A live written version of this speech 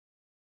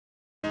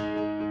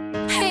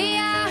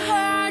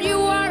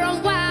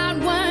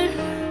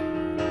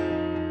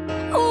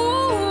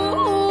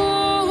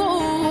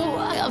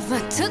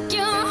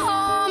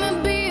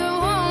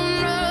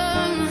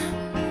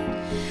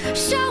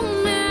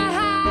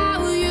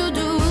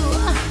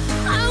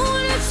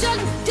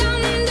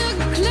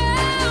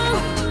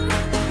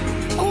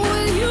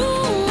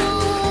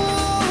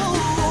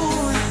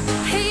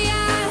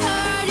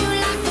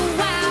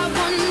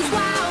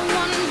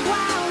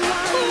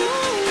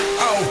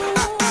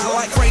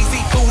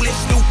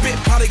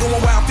Party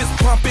going wild, fist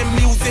pumping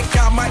music,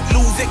 I might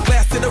lose it.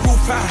 Glass to the roof,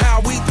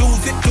 how we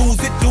lose it,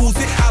 lose it, lose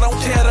it. I don't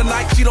care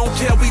tonight, she don't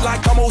care, we like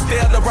almost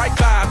there, the right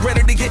vibe.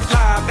 Ready to get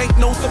live, ain't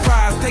no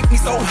surprise. Take me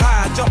so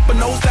high, jumping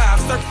those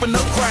dives, surfing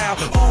the crowd.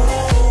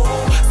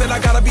 Ooh, said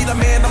I gotta be the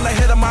man, I'm the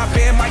head of my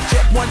band. Mic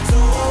check 1,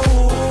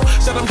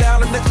 2. Shut them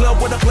down in the club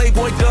where the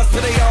Playboy does,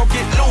 till they all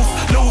get loose,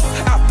 loose.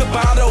 Out the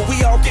bottle,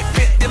 we all get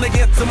fit in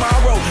again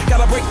tomorrow.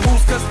 Gotta break rules,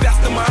 cause that's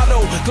the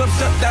motto. Club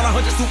shut down,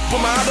 100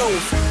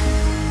 supermodels.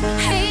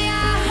 Hey,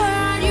 I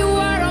heard you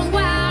were a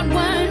wild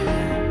one.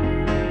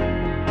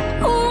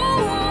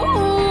 Ooh,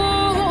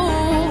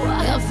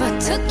 if I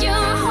took you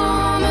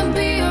home and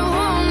be a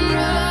home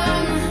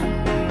run,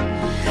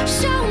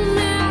 show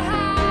me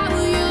how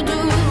you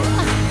do.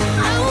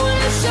 I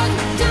wanna shut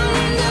down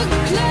the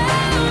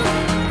club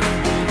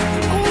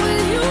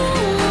with you.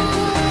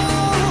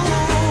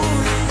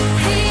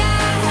 Hey,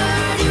 I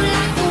heard you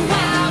like the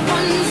wild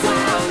ones,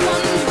 wild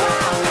ones,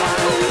 wild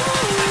ones.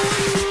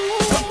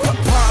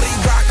 Party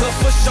rocker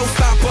for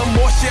showstopper,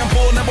 more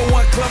shampoo,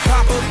 #1 club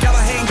hopper. Got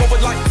a hangover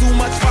like too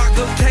much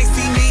vodka. Can't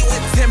see me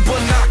with 10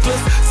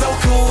 binoculars. So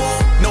cool,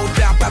 no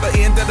doubt by the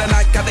end of the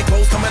night, got their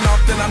clothes coming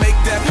off, then I make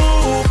that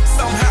move.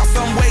 Somehow,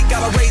 some way,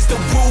 gotta raise the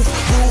roof.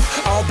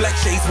 All black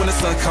shades when the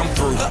sun come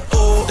through.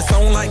 It's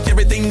on like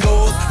everything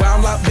goes.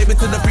 Wild out, baby,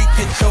 to the freak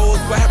it shows.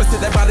 What happens to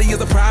that body is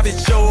a private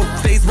show.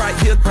 Stays right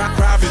here,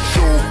 private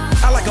show.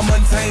 I like a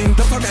mundane,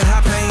 don't talk that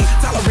high pain.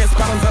 Tolerance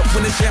bottoms up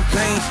when it's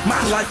champagne.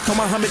 My life, come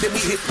on, Muhammad, then we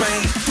hit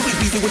Spain. Too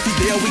easy with you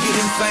there, we get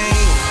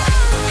insane.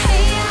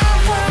 Hey, I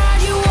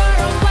heard you were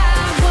a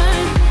wild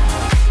one.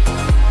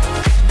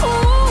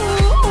 Ooh,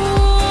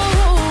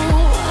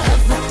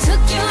 if I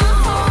took you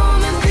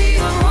home and be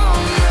a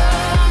home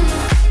run,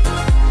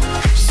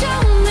 show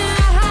me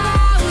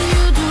how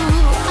you do.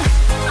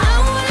 I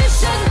wanna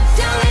shut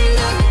down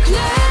the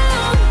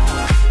club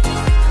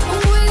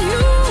with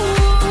you.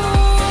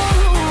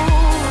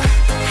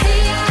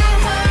 Hey, I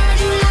heard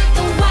you like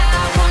the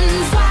wild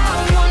ones,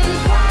 wild ones,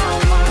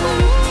 wild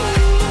ones.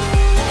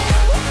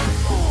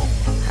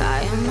 I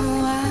am a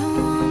wild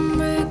one,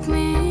 break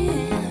me,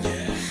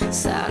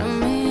 saddle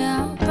me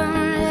up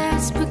and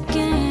let's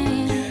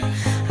begin.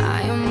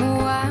 I am a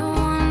wild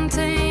one,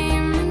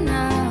 tame me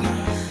now,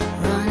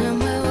 running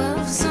with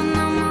wolves and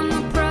I'm on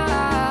the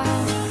prowl.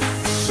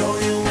 Show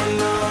you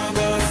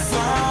another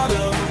side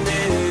of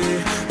me,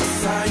 a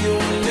side you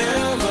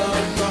never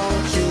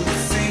thought you'd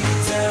see.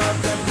 Tear up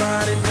that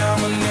body,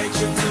 dominate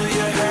you till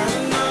you had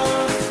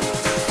enough.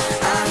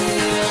 I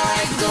hear you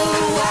like the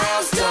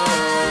wild star.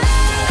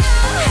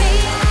 Hey,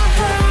 I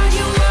heard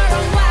you were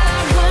a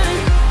wild one.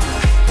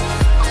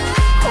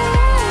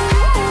 Ooh,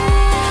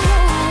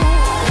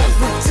 if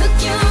I took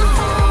you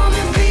home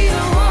and be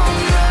a home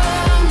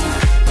run,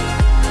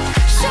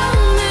 show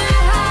me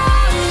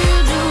how you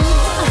do.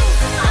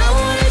 I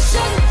wanna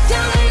shut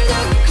down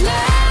the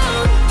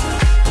club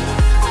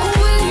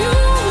with you.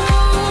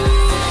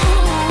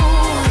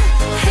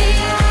 Hey,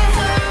 I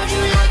heard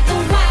you like the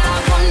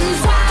wild ones,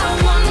 wild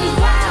ones,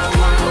 wild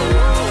ones.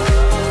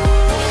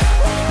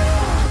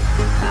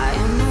 I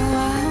am a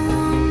wild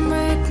one,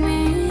 break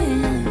me,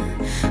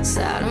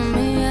 saddle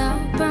me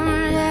up and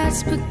let's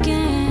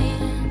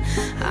begin.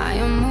 I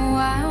am a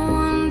wild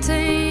one,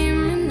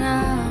 tame me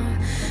now,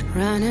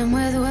 running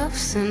with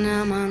wolves and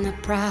I'm on the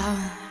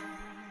prowl.